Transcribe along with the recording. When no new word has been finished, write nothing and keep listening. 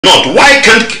not? Why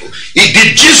can't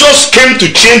did Jesus came to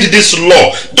change this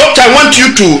law? Doctor, I want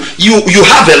you to you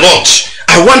have a lot.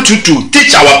 I want you to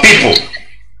teach our people.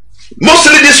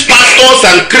 Mostly these pastors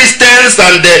and Christians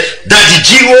and the daddy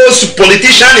Jews,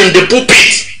 politicians in the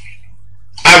pulpit.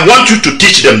 I want you to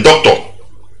teach them, doctor.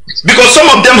 Because some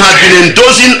of them have been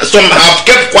endorsing, some have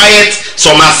kept quiet,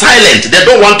 some are silent. They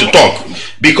don't want to talk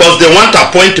because they want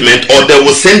appointment, or they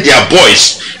will send their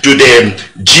boys to the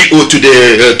to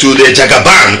the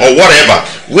Jagaban or whatever.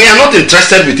 We are not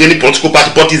interested with any political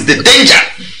party, but it's the danger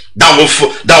that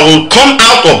will come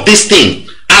out of this thing,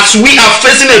 as we are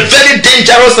facing a very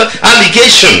dangerous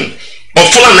allegation of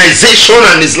Fulanization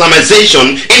and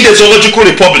Islamization in the Zoological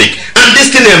Republic, and this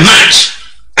thing emerged.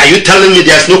 Are you telling me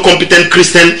there's no competent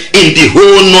Christian in the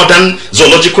whole Northern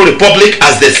Zoological Republic,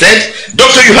 as they said?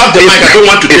 Doctor, you have the mic. I don't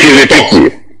want to take your talk.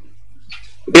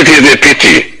 It is a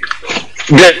pity.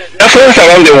 The Biafrans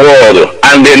around the world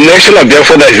and the nation of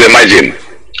Biafra that is emerging.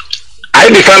 I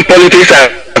define politics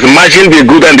as merging the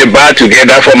good and the bad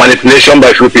together for manipulation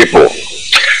by few people.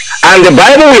 And the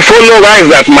Bible will follow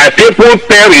writes that my people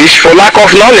perish for lack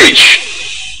of knowledge.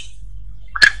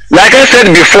 Like I said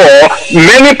before,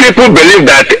 many people believe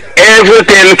that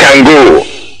everything can go,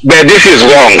 but this is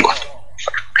wrong.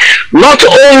 Not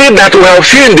only that, we have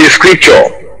seen in the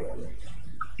scripture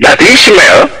that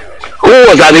Ishmael, who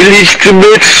was an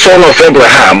illegitimate son of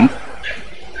Abraham,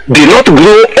 did not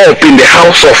grow up in the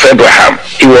house of Abraham.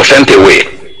 He was sent away.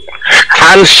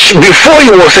 And before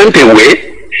he was sent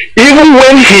away, even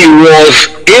when he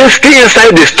was still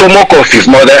inside the stomach of his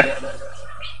mother,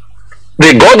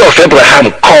 the God of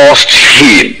Abraham caused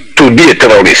him to be a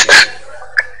terrorist.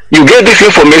 You get this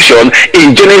information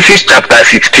in Genesis chapter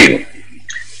 16.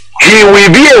 He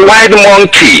will be a wild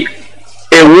monkey,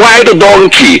 a wild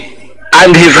donkey,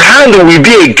 and his hand will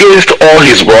be against all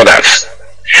his brothers.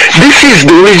 This is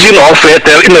the origin of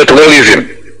terrorism.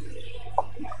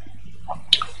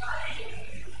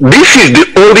 This is the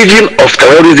origin of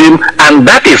terrorism, and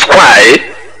that is why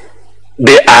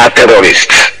they are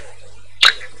terrorists.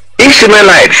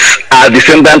 Ishmaelites are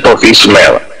descendants of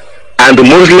Ishmael, and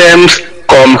Muslims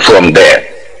come from there.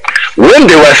 When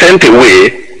they were sent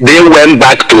away, they went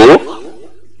back to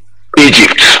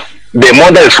Egypt. The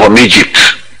mother is from Egypt.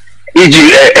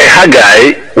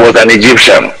 Haggai was an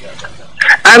Egyptian.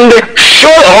 And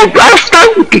after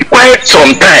quite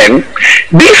some time,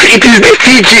 it is this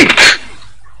Egypt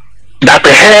that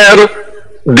held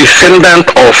descendant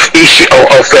of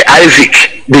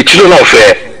Isaac, the children of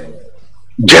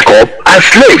Jacob, as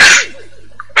slaves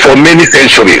for many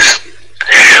centuries.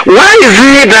 Why is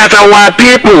it that our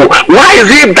people, why is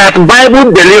it that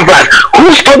Bible believers who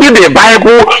study the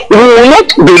Bible will not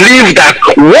believe that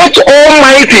what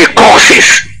Almighty causes,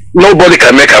 nobody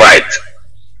can make a right?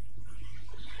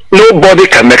 Nobody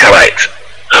can make a right.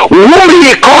 Whom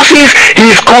he causes,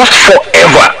 he is caused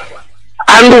forever.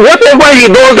 And whatever he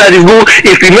does that is good,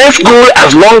 it remains good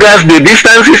as long as the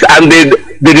distances and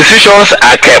the decisions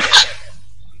are kept.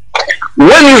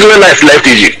 When Israelites left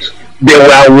Egypt, they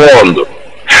were warned.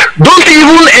 Don't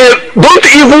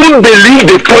even believe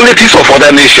the politics of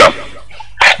other nations.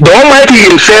 The Almighty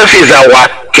himself is our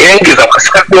king, is our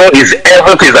savior, is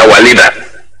everything, is our leader.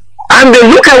 And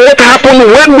then look at what happened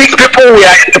when these people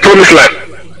were in the promised land.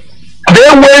 They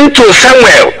went to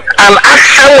Samuel and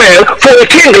asked Samuel for a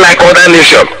king like other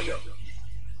nations.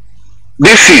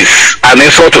 This is an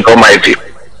insult to the Almighty.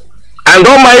 And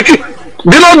the Almighty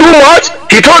did not do much.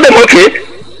 He told them, okay,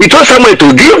 he told Samuel to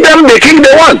give them the king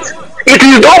they want. It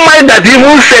is the Almighty that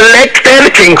even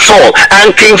selected King Saul,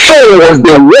 and King Saul was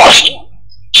the worst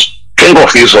king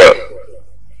of Israel.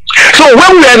 So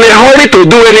when we are in a hurry to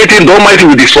do anything, the Almighty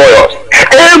will destroy us.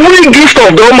 Every gift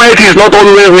of the Almighty is not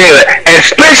always real,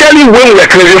 especially when we are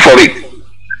craving for it.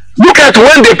 Look at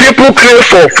when the people crave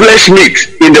for flesh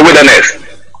meat in the wilderness.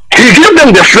 He gave them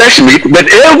the flesh meat, but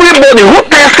everybody who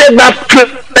tasted that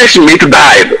flesh meat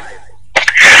died.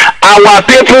 Our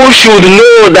people should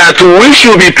know that we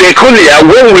should be peculiar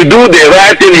when we do the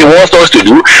right thing he wants us to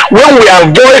do, when we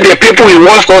avoid the people he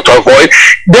wants us to avoid.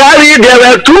 There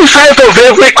are two sides of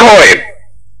every coin,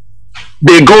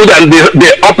 the good and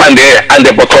the up and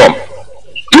the bottom.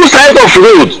 Two sides of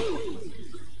road,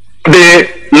 the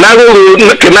narrow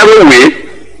way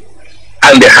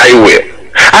and the highway.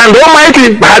 And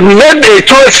Almighty had made a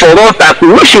choice for us that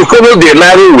we should follow the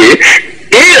narrow way.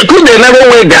 Through the narrow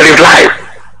way there is life,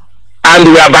 and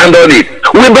we abandon it.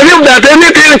 We believe that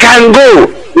anything can go.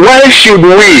 Why should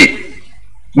we,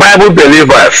 Bible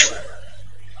believers,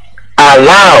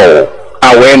 allow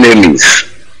our enemies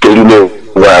to rule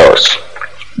over us?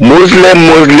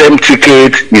 Muslim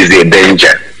ticket is a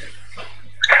danger.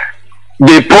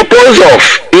 The purpose of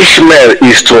Ishmael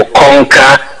is to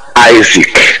conquer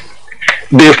Isaac.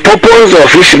 The purpose of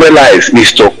Ishmaelites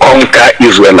is to conquer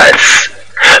Israelites.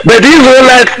 But Israel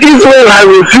has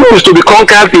refused to be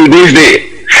conquered till this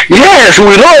day. Yes,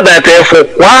 we know that for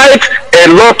quite a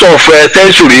lot of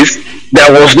centuries there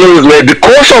was no Israel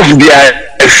because of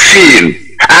their sin.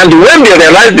 And when they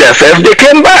realized themselves, they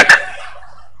came back.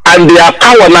 And they are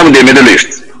power now in the Middle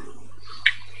East.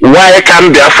 Why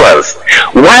can't Biafrans?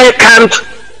 Why can't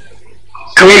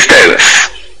Christians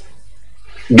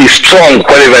be strong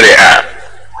wherever they are?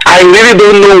 I really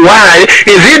don't know why.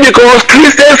 Is it because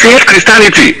Christians hate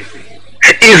Christianity?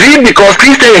 Is it because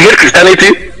Christians hate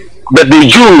Christianity? But the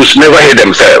Jews never hate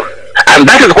themselves. And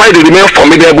that is why they remain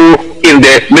formidable in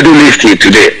the Middle East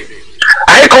today.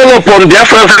 I call upon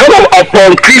Biafrans, I call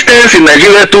upon Christians in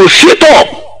Nigeria to sit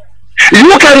up.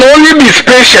 You can only be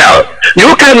special.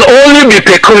 You can only be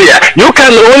peculiar. You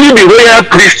can only be royal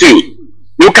priesthood.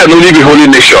 You can only be holy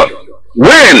nation.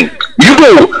 When you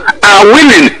are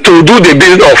willing to do the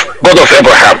business of God of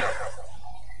Abraham.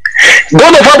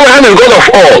 God of Abraham is God of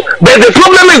all. But the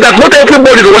problem is that not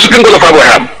everybody is worshiping God of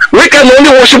Abraham. We can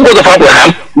only worship God of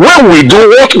Abraham when we do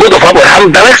what God of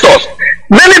Abraham directs us.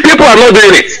 Many people are not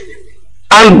doing it.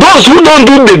 And those who don't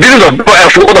do the business of God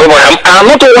of Abraham are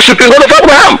not worshiping God of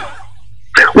Abraham.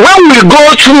 When we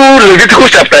go through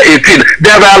Leviticus chapter 18,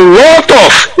 there are a lot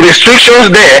of restrictions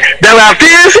there. There are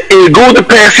things a good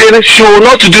person should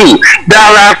not do. There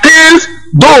are things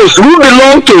those who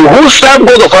belong to, who serve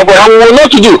God of Abraham will not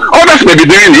do. Others may be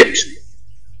doing it,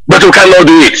 but we cannot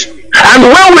do it. And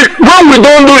when we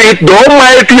don't do it, the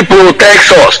Almighty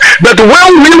protects us. But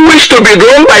when we wish to be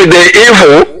drawn by the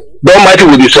evil, the Almighty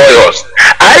will destroy us.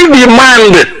 I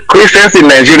demand Christians in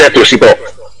Nigeria to sit up.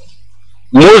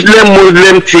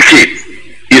 Muslim ticket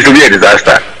is really a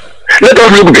disaster. Let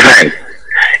us look behind.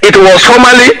 It was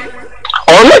formerly,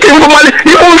 or not informally,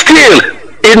 even still,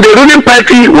 in the ruling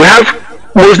party we have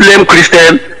Muslim,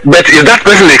 Christian, but is that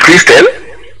person a Christian?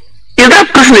 Is that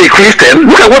person a Christian?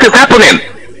 Look at what is happening.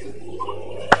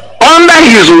 Under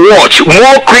his watch,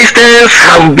 more Christians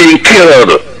have been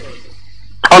killed.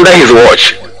 Under his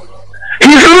watch.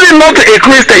 He's really not a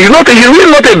Christian. He's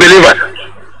really not a believer.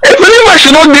 A believer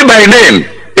should not be by name.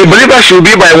 A believer should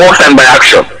be by works and by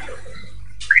action.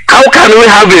 How can we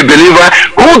have a believer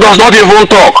who does not even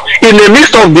talk in the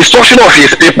midst of destruction of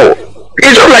his people?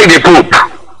 It's just like the Pope.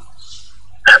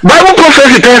 Bible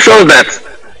prophecy tells us that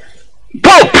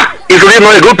Pope is really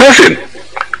not a good person.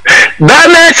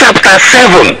 Daniel chapter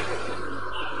 7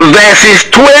 verses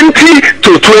 20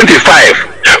 to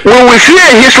 25. When we see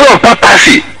a history of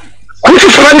papacy, which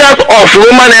is sprung out of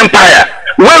Roman Empire,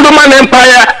 when Roman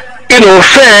Empire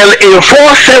fell in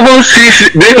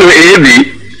 476 AD,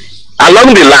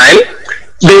 along the line,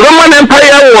 the Roman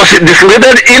Empire was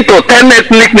divided into 10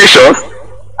 ethnic nations.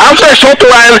 After a short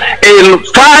while, in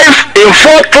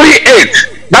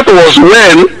 438, that was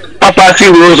when papacy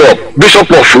rose up,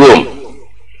 Bishop of Rome,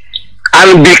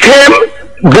 and became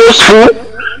boastful,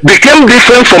 became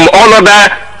different from all other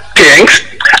kings,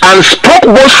 and spoke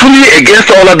boastfully against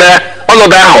all other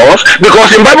horns, because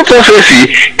in Bible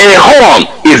prophecy, a horn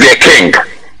is a king.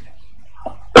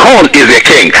 Horn is a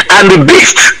king, and the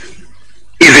beast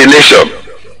is a nation.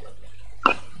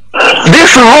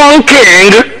 This horn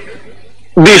king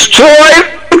destroyed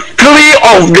 3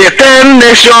 of the 10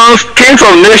 nations, kings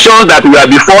of nations that were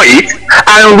before it,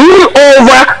 and ruled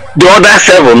over the other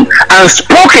 7, and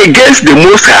spoke against the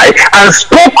Most High, and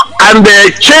spoke and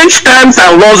changed times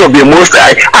and laws of the Most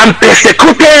High, and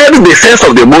persecuted the saints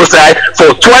of the Most High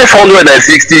for 1260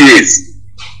 years.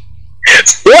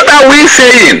 What are we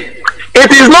saying?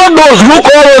 It is not those who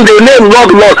call on the name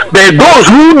Lord, Lord, but those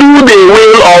who do the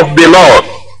will of the Lord.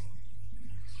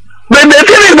 But the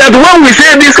thing is that when we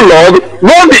say this Lord,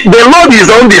 the Lord is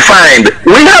undefined.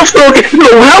 We have to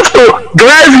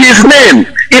drive his name.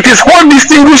 It is what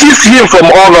distinguishes him from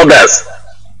all others.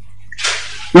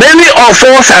 Many of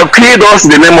us have killed us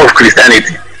in the name of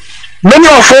Christianity. Many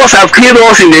of us have killed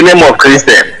us in the name of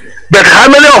Christian. But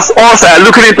how many of us are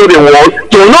looking into the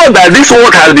world to know that this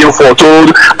world has been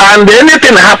foretold and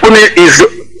anything happening is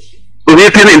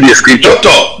written in the scripture?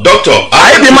 Doctor,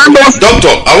 I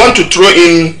want to throw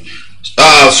in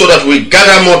so that we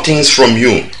gather more things from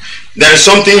you. There is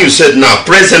something you said now.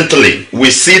 Presently,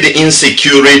 we see the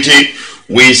insecurity,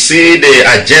 we see the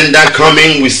agenda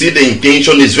coming, we see the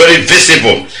intention is very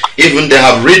visible. Even they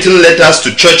have written letters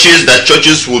to churches that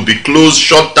churches will be closed,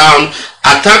 shut down.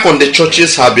 Attack on the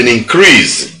churches have been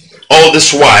increased. All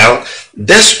this while,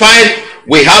 despite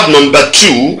we have number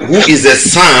 2, who is a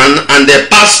son and a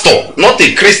pastor, not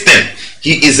a Christian.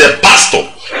 He is a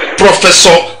pastor,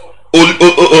 Professor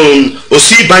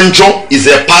Osibanjo is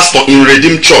a pastor in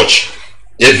Redeemed Church,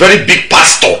 a very big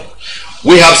pastor.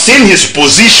 We have seen his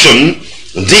position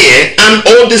there, and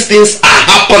all these things are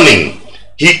happening.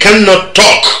 He cannot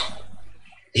talk.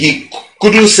 He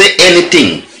couldn't say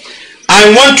anything. I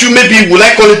want you, maybe will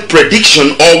I call it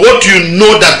prediction, or what you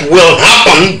know that will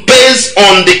happen based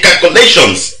on the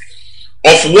calculations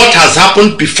of what has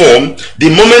happened before. The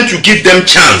moment you give them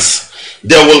chance,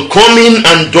 they will come in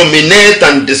and dominate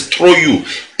and destroy you.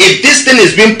 If this thing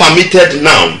is being permitted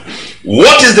now,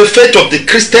 what is the fate of the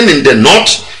Christian in the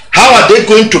north? How are they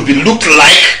going to be looked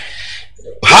like?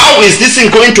 How is this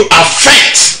thing going to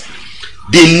affect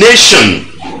the nation,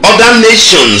 other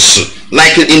nations,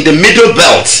 like in the middle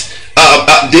belt,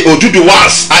 the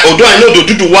Oduduwas? Although I know the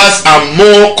Oduduwas are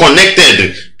more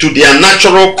connected to their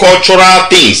natural cultural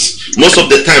things most of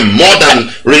the time, more than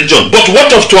religion. But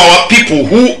what of to our people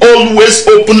who always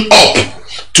open up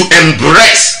to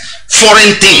embrace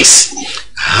foreign things?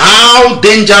 How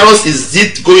dangerous is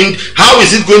it going? How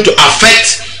is it going to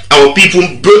affect our people,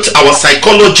 both our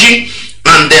psychology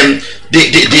and the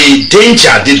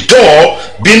danger, the door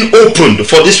being opened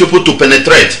for these people to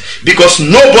penetrate? Because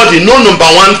nobody, no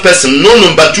number one person, no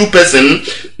number two person,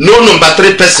 no number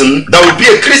three person that will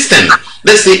be a Christian.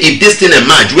 Let's say if this thing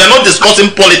emerges, we are not discussing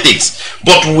politics,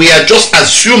 but we are just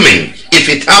assuming if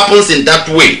it happens in that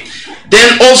way.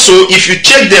 Then also, if you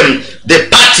check them, the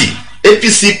party,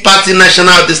 APC party,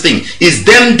 national, this thing is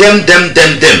them.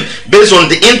 Based on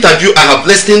the interview I have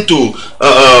listened to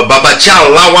Baba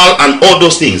Chal, Lawal, and all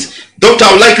those things. Doctor,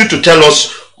 I would like you to tell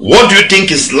us, what do you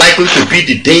think is likely to be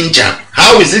the danger?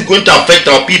 How is it going to affect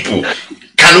our people?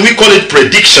 Can we call it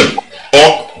prediction?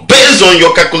 Or based on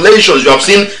your calculations, you have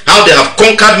seen how they have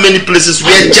conquered many places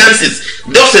where chances,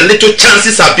 just a little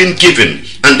chances have been given,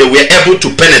 and they were able to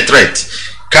penetrate.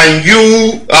 Can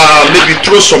you maybe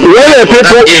throw some light on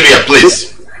that area,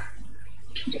 please?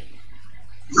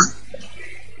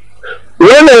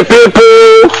 When the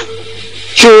people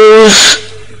choose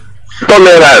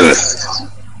tolerance,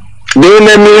 the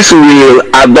enemies will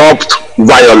adopt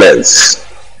violence.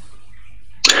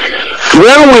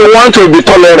 When we want to be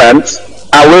tolerant,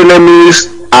 our enemies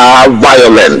are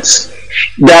violent.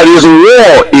 There is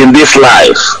war in this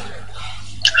life,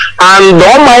 and the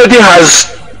Almighty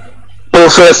has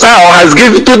prophesied, has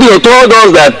told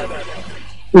us that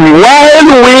while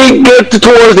we get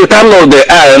towards the time of the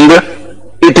end,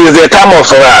 it is the time of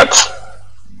wrath.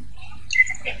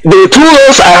 The two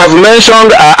laws I have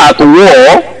mentioned are at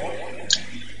war.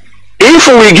 If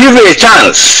we give a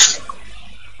chance,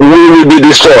 we will be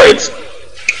destroyed.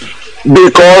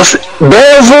 Because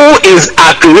devil is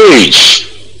at rage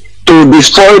to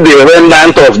destroy the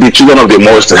remnant of the children of the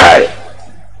Most High.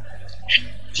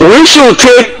 We should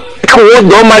take what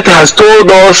the Almighty has told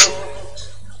us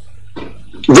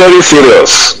very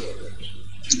serious.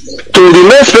 To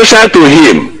remain special to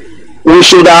Him, we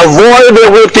should avoid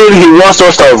everything He wants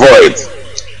us to avoid.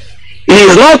 He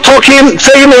is not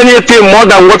saying anything more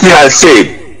than what He has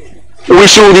said. We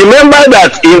should remember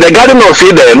that in the Garden of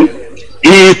Eden,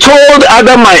 He told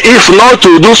Adam and Eve not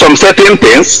to do some certain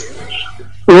things.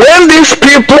 When these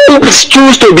people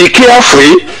choose to be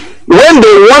carefree, when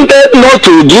they wanted not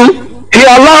to do, He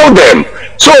allowed them.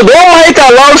 So the Almighty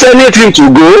allows anything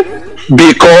to go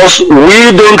because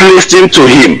we don't listen to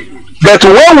Him. But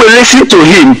when we listen to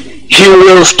Him, He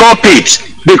will stop it,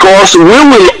 because we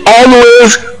will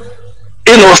always,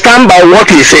 stand by what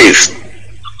He says.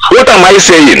 What am I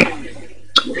saying?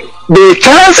 The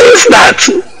chances that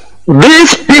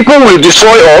these people will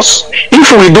destroy us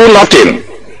if we do nothing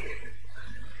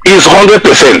is 100%.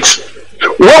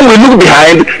 When we look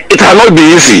behind, it cannot be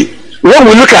easy. When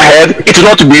we look ahead, it will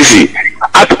not be easy.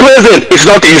 At present, it's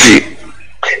not easy.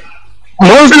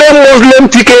 Muslim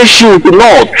ticket should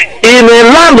not. In a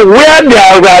land where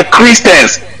there are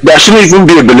Christians, there shouldn't even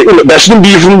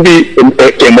be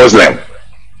a Muslim.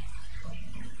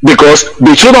 Because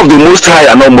the children of the Most High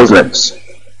are not Muslims.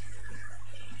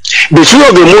 The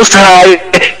children of the Most High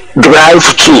drive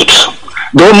truth.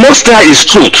 The Most High is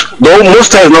truth. The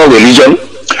Most High is not religion.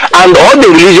 And all the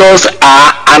religions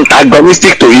are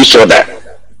antagonistic to each other.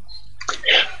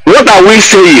 What are we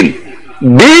saying?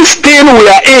 This thing we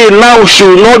are in now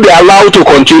should not be allowed to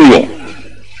continue.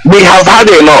 We have had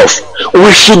enough. We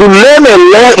should learn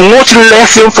much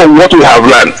lesson from what we have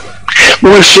learned.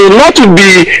 We should not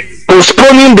be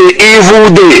postponing the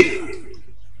evil day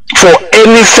for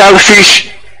any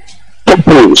selfish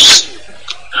purpose.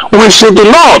 We should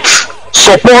not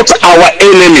support our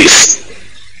enemies.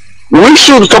 We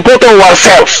should support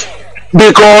ourselves,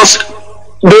 because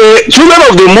the children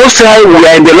of the Most High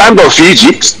were in the land of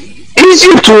Egypt.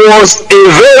 Egypt was a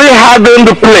very hardened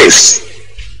place.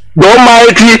 The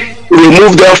Almighty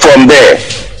removed them from there.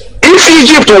 If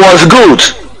Egypt was good,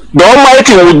 the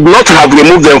Almighty would not have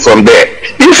removed them from there.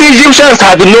 If Egyptians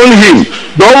had known him,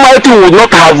 the Almighty would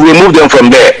not have removed them from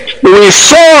there. We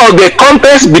saw the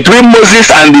contest between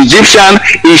Moses and the Egyptian.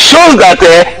 It shows that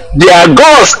their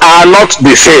gods are not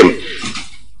the same.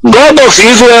 God of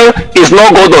Israel is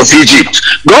not God of Egypt.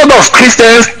 God of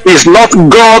Christians is not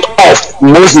God of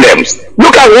Muslims.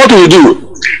 Look at what we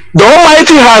do. The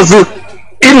Almighty has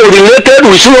related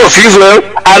with children of Israel,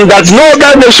 and there's no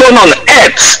other nation on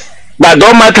earth that the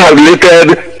Almighty has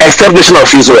related except the nation of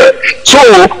Israel. So,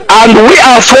 and we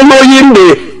are following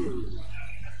the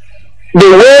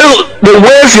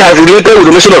ways he has related with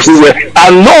the nation of Israel,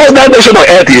 and no other nation on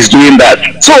earth is doing that.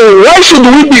 So why should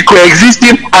we be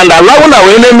coexisting and allowing our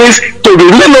enemies to be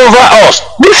ruling over us?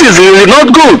 This is really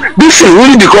not good. This is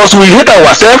really because we hate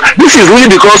ourselves. This is really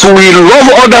because we love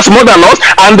others more than us,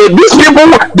 and these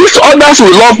others we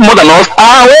love more than us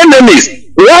are our enemies.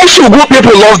 Why should good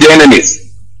people love their enemies?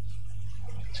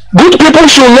 Good people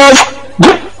should love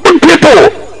good people,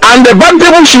 and the bad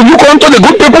people should look unto the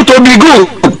good people to be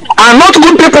good, and not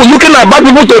good people looking at bad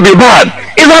people to be bad.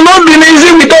 It has not been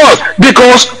easy with us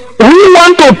because we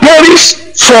want to perish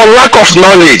for lack of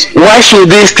knowledge. Why should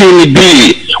this thing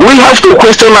be? We have to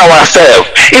question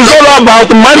ourselves. It's all about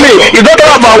money. It's not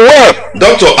all about wealth.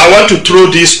 Doctor, I want to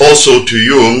throw this also to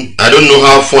you. I don't know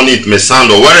how funny it may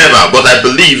sound or whatever, but I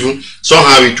believe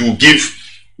somehow it will give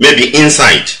maybe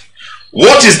insight.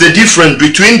 What is the difference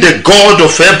between the God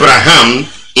of Abraham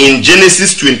in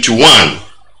Genesis 21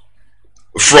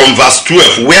 from verse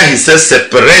 12, where he says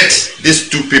separate these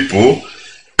two people,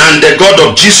 and the God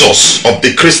of Jesus of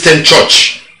the Christian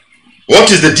church? What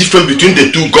is the difference between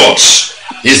the two gods?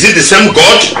 Is it the same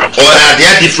God, or are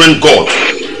they different gods?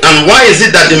 And why is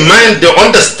it that the mind, the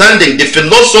understanding, the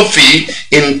philosophy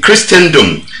in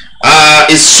Christendom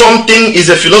is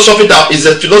a philosophy that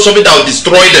will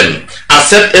destroy them?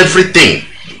 Accept everything,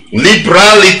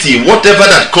 liberality, whatever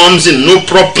that comes in, no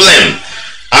problem.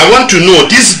 I want to know,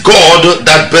 this God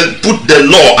that put the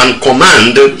law and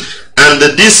command, and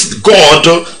this God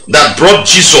that brought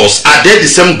Jesus, are they the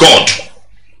same God?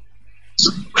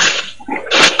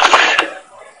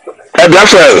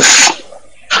 Biafrans,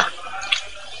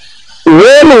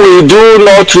 when we do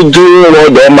not do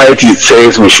what the Almighty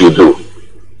says we should do,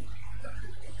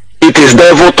 it is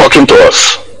devil talking to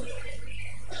us.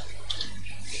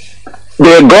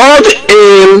 The God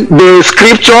in the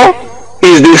scripture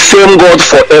is the same God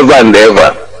forever and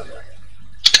ever.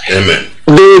 Amen.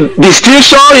 The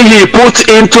distinction he puts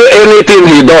into anything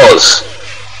he does,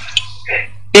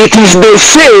 it is the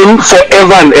same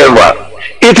forever and ever.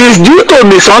 It is due to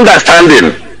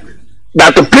misunderstanding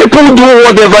that people do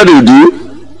whatever they do,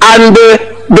 and the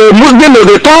Muslims,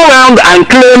 they turn around and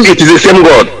claim it is the same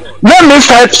God. Let me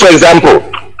cite, for example,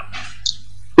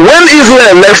 when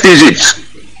Israel left Egypt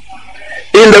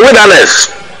in the wilderness,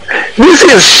 this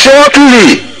is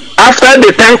shortly after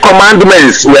the 10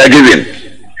 commandments were given.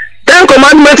 10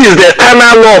 commandments is the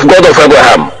eternal law of God of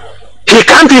Abraham. He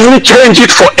can't even change it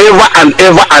forever and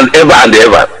ever and ever and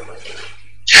ever.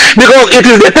 Because it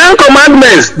is the 10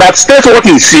 commandments that state what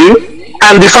is sin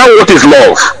and define what is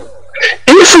love.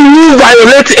 If you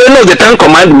violate any of the 10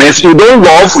 commandments, you don't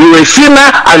love, you're a sinner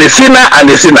and a sinner and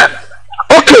a sinner.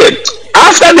 Okay,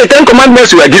 after the 10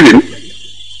 commandments were given,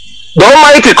 the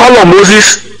Almighty called on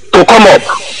Moses to come up.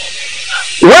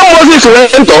 When Moses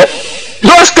went up,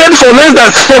 just stayed for less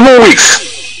than 7 weeks.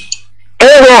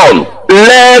 Aaron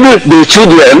led the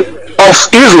children of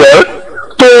Israel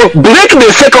to break the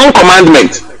second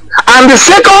commandment. And the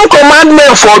second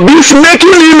commandment forbids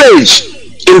making image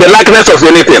in the likeness of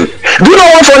anything. Do you know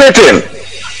one funny thing?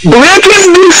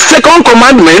 Breaking this second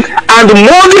commandment and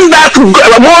molding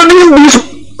this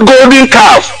golden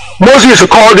calf, Moses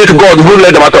called it God who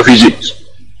led them out of Egypt.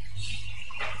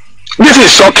 This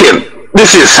is shocking.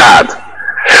 This is sad.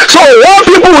 So what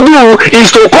people do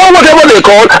is to call whatever they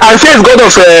call and say it's God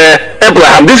of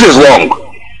Abraham. This is wrong.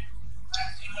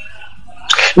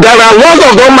 There are laws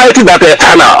of the Almighty that are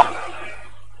eternal.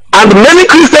 And many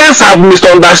Christians have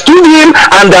misunderstood him,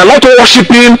 and they are not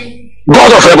worshiping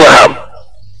God of Abraham,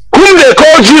 whom they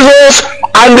call Jesus,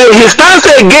 and his stance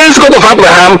against God of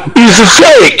Abraham is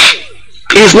fake.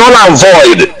 Is null and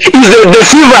void. Is a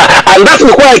deceiver, and that's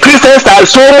why Christians are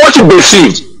so much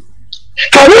deceived.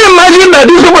 Can you imagine that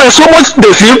these people are so much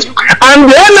deceived, and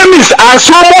the enemies are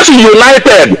so much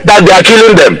united that they are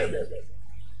killing them?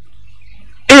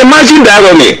 Imagine the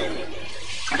irony.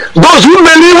 Those who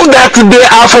believe that they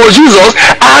are for Jesus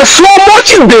are so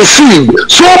much deceived,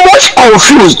 so much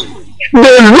confused,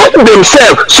 They look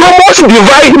themselves so much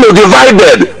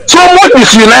divided, so much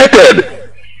disunited,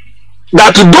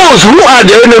 that those who are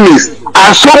the enemies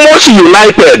are so much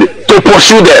united to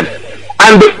pursue them,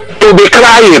 and to be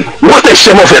crying, what a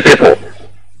shame of a people.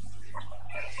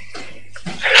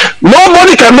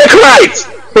 Nobody can make right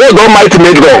what the Almighty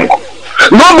made wrong.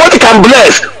 Nobody can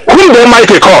bless whom the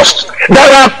Almighty cursed.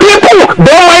 There are people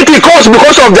the Almighty cursed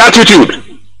because of their attitude.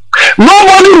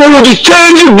 Nobody would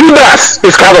change Judas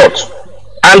Iscariot,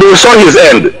 and we saw his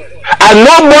end. And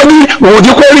nobody would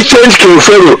equally change King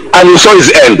Pharaoh, and we saw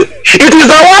his end. It is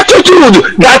our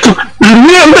attitude that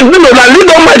lead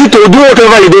Almighty to do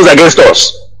whatever he does against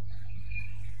us.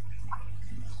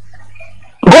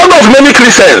 God of many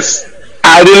Christians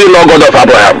are really not God of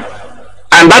Abraham.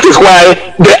 And that is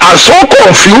why they are so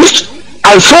confused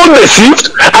and so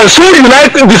deceived and so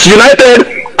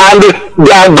disunited, and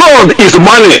their God is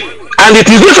money. And it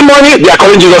is this money they are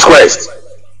calling Jesus Christ.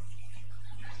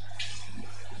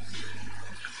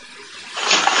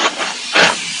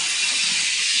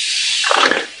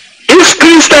 If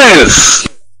Christians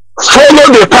follow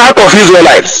the path of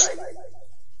Israelites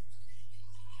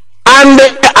and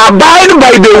abide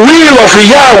by the will of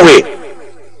Yahweh,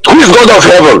 who is God of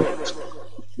heaven,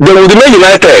 they will remain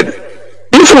united.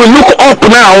 If we look up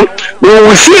now, we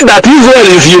will see that Israel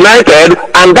is united,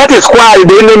 and that is why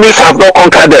the enemies have not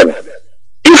conquered them.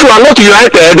 If we are not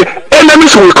united,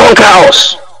 enemies will conquer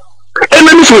us.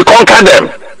 Enemies will conquer them.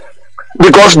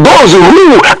 Because those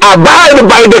who abide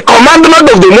by the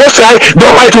commandment of the Most High, the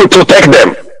Almighty will protect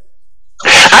them.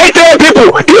 I tell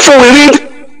people, if we read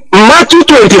Matthew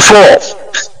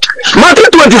 24, Matthew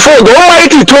 24, the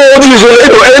Almighty told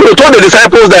the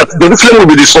disciples that Jerusalem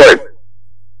will be destroyed.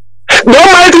 The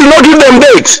Almighty did not give them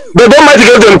dates, but the Almighty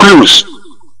gave them clues.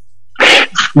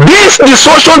 This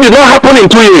destruction did not happen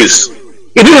in 2 years.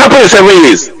 It didn't happen in 7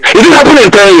 years. It didn't happen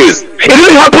in 10 years. It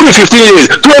didn't happen in 15 years,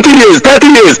 20 years, 30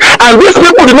 years. And these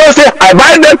people did not say, I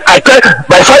buy them, I try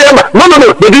by fire. No,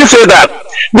 they didn't say that.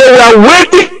 They were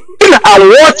waiting and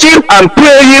watching and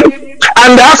praying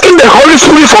and asking the Holy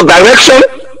Spirit for direction.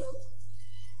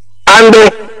 And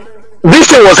this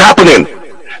thing was happening.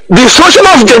 The destruction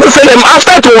of Jerusalem,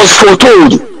 after it was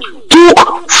foretold, took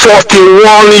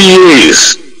 41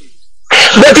 years.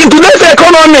 But in today's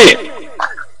economy,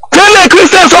 tell a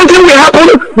Christian something will happen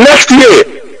next year.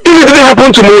 If it didn't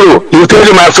happen tomorrow, he will tell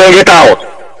you, my friend, get out.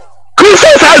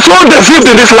 Christians are so deceived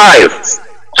in this life,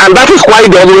 and that is why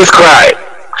they always cry.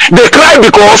 They cry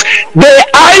because they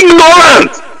are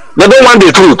ignorant. They don't want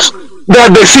the truth. They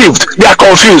are deceived. They are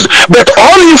confused. But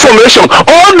all information,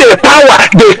 all the power,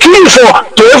 the key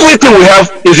to everything we have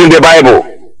is in the Bible.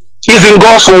 Is in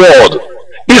God's word.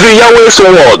 Is in Yahweh's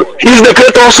word. Is the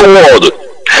Creator's word.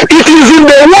 It is in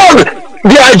the word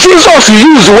that Jesus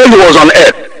used when he was on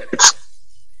earth.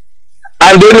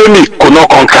 And the enemy could not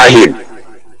conquer him.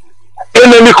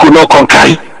 Enemy could not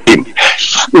conquer him.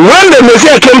 When the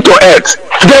Messiah came to earth,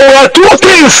 there were two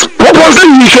things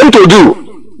purposely he came to do.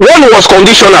 One was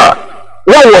conditional.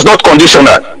 One was not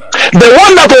conditional. The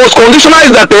one that was conditional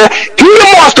is that he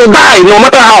must die no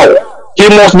matter how. He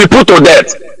must be put to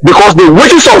death, because the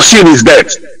wages of sin is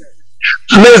death.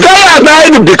 Messiah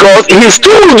died because he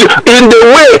stood in the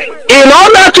way in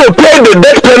order to pay the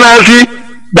death penalty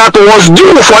that was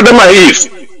due for Adam and Eve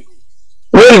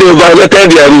when they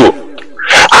violated their rule.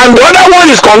 And the other one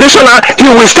is conditional. He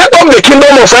will set up the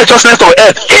kingdom of righteousness on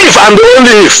earth if and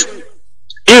only if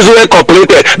Israel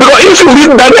cooperated. Because if you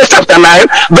read Daniel chapter 9,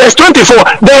 verse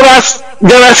 24, there are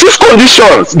 6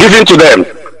 conditions given to them.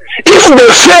 If they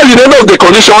fail in any of the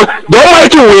conditions, the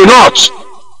Almighty will not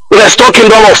restore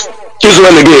kingdom of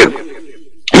Israel again.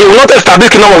 He will not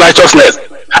establish kingdom of righteousness.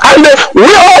 And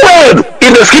we all read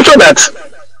in the scripture that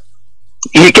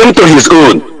he came to his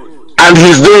own, and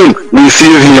his own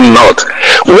receive him not.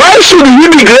 Why should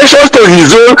he be gracious to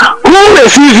his own who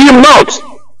receive him not?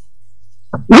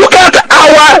 Look at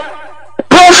our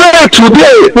prophet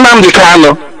today, Nnamdi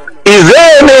Kanu. Is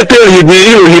there anything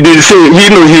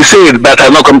he said that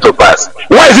has not come to pass?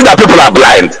 Why is it that people are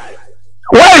blind?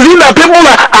 Why is it that people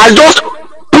are just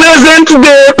present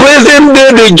day,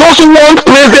 they just want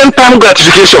present time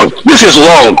gratification? This is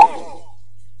wrong.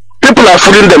 People are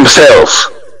fooling themselves.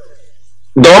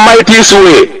 The Almighty's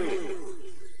way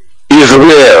is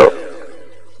real.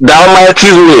 The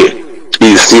Almighty's way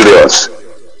is serious.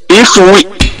 If we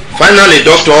finally,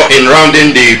 Doctor, in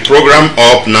rounding the program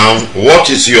up now, what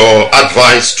is your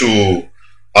advice to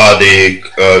the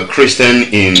Christian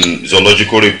in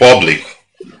Zoological Republic?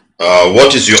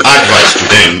 What is your advice to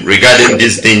them regarding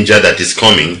this danger that is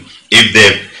coming? If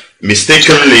they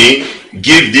mistakenly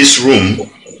give this room,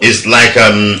 it's like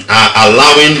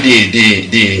allowing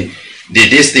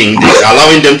this thing,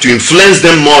 allowing them to influence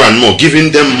them more and more,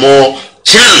 giving them more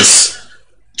chance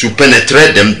to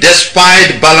penetrate them,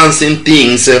 despite balancing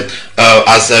things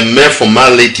as a mere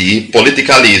formality.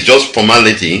 Politically, it's just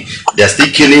formality. They're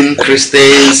still killing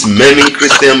Christians, maiming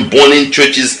Christians, burning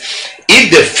churches. If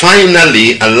they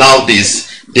finally allow this,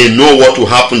 they know what will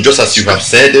happen, just as you have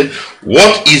said.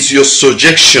 What is your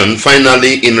suggestion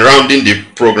finally in rounding the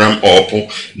program up?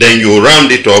 Then you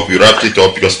round it up, you wrap it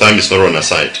up, because time is not on our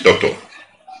side. Doctor,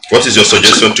 what is your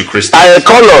suggestion to Christians?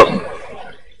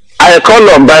 I call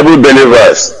on Bible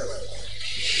believers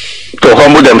to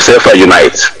humble themselves and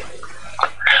unite.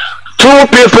 Two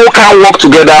people can't work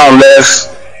together unless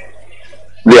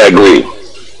they agree.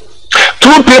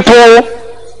 Two people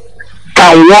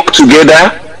can work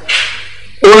together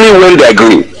only when they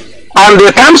agree. And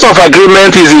the terms of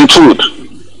agreement is in truth.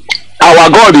 Our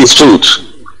God is truth.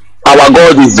 Our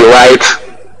God is the right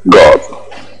God.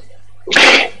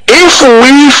 If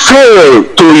we fail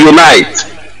to unite,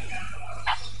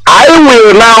 I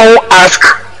will now ask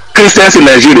Christians in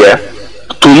Nigeria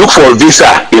to look for a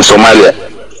visa in Somalia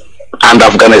and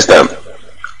Afghanistan.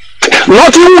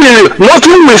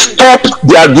 Nothing will stop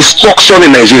their destruction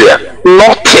in Nigeria.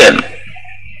 Nothing.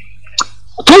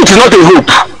 Truth is not a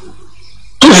hope.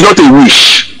 Truth is not a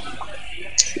wish.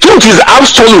 Truth is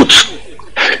absolute.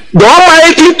 The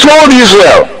Almighty told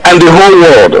Israel and the whole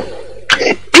world,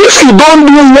 if you don't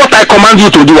do what I command you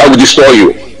to do, I will destroy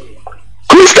you.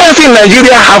 Christians in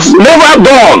Nigeria have never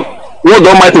done what the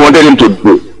Almighty wanted them to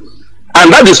do.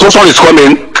 And that destruction is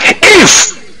coming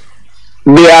if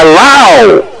they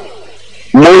allow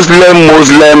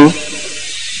Muslim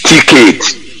ticket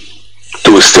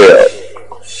to sell.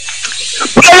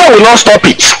 Prayer will not stop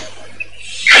it.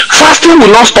 Fasting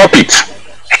will not stop it.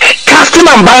 Casting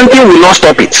and banting will not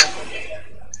stop it.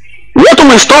 What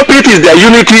will stop it is their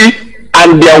unity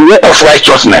and their way of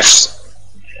righteousness.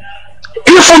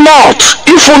 If not,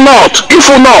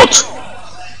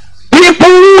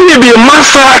 people will be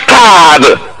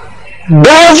massacred.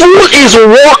 Devil is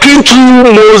walking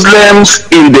through Muslims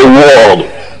in the world.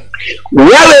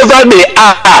 Wherever they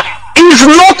are, is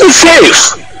not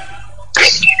safe.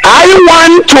 I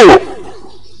want to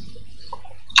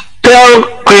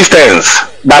tell Christians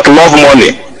that love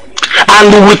money,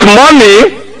 and with money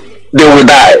they will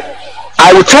die.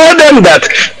 I will tell them that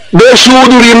they should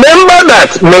remember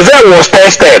that Messiah was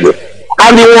tested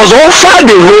and he was offered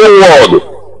the whole world,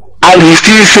 and he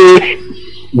still say,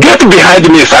 get behind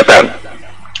me, Satan.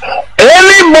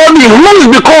 Anybody who is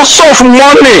because of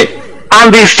money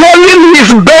and is selling his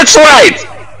birthright,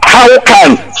 how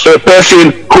can a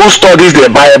person who studies the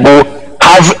Bible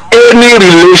have any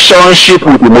relationship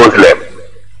with the Muslim?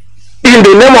 In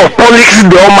the name of politics,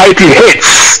 the Almighty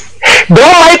hates. The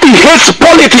Almighty hates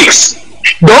politics.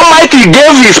 The Almighty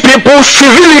gave his people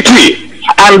civility.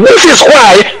 And this is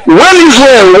why when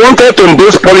Israel wanted to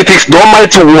embrace politics, the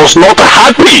Almighty was not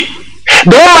happy.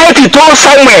 The Almighty told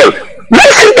Samuel,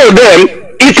 listen to them,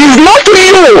 it is not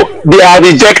you they are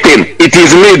rejecting, it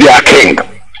is me, their king.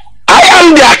 I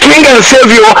am their king and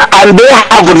savior, and they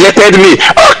have rejected me.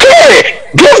 Okay,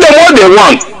 give them what they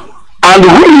want. And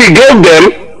who he gave them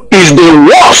is the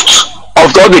worst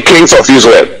of all the kings of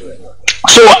Israel.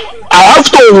 So I have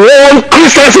to warn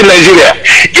Christians in Nigeria,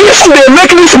 if they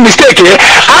make this mistake,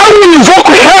 I will invoke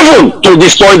heaven to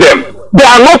destroy them. They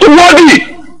are not worthy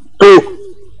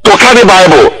to carry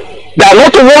Bible. They are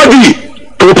not worthy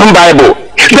to open Bible.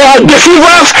 They are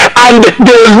deceivers, and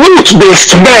they root, they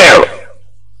smell.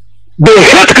 They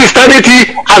hate Christianity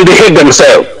and they hate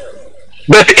themselves.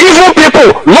 But evil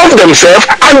people love themselves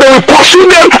and they will pursue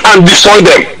them and destroy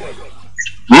them.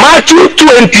 Matthew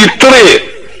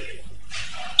 23.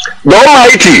 The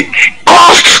Almighty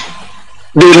cursed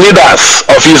the leaders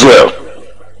of Israel.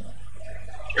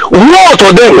 Woe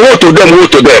to them, woe to them, woe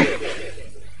to them.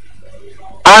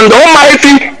 And the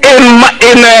Almighty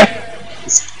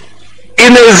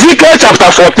in Ezekiel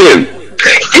chapter 14,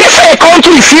 if a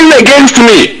country sin against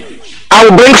me, I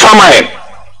will bring famine.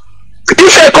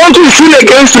 If a country sin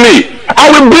against me, I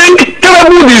will bring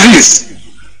terrible disease.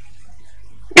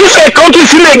 If a country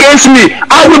sin against me,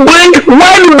 I will bring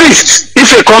wild beasts.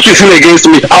 If a country sin against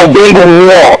me, I will bring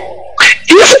war.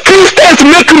 If Christians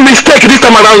make a mistake this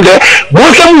time around there,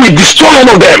 Muslims will destroy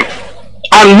all of them.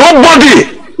 And nobody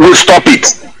will stop it.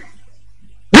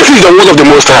 This is the word of the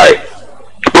Most High.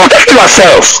 Protect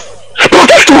yourself.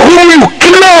 Protect whom you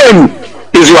claim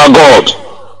is your God.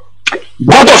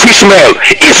 God of Ishmael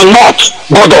is not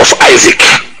God of Isaac.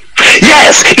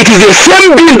 Yes, it is the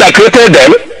same being that created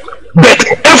them, but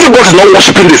everybody is not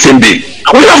worshiping the same being.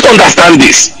 We have to understand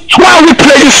this. Why are we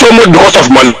praying so much because of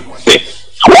money?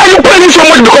 Why are you praying so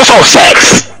much because of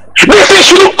sex? This thing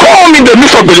shouldn't come in the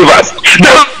midst of believers.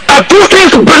 There are two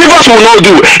things believers will not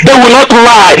do. They will not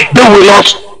lie. They will not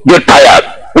get tired.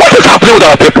 What is happening with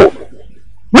our people?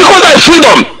 Because there is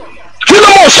freedom.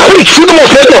 Freedom of speech, freedom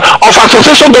of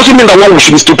association doesn't mean that one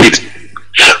should be stupid.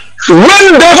 When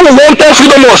the devil wanted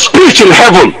freedom of speech in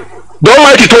heaven, the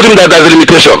Almighty told him that there is a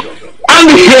limitation. And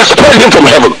he expelled him from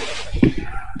heaven.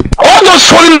 All those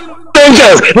fallen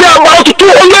angels, they are about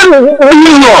 200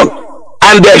 million.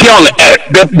 And they're here on earth,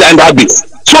 they're in that beast.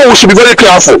 So we should be very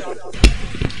careful.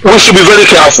 We should be very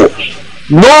careful.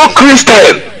 No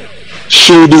Christian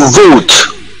should vote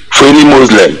for any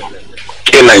Muslim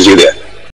in Nigeria.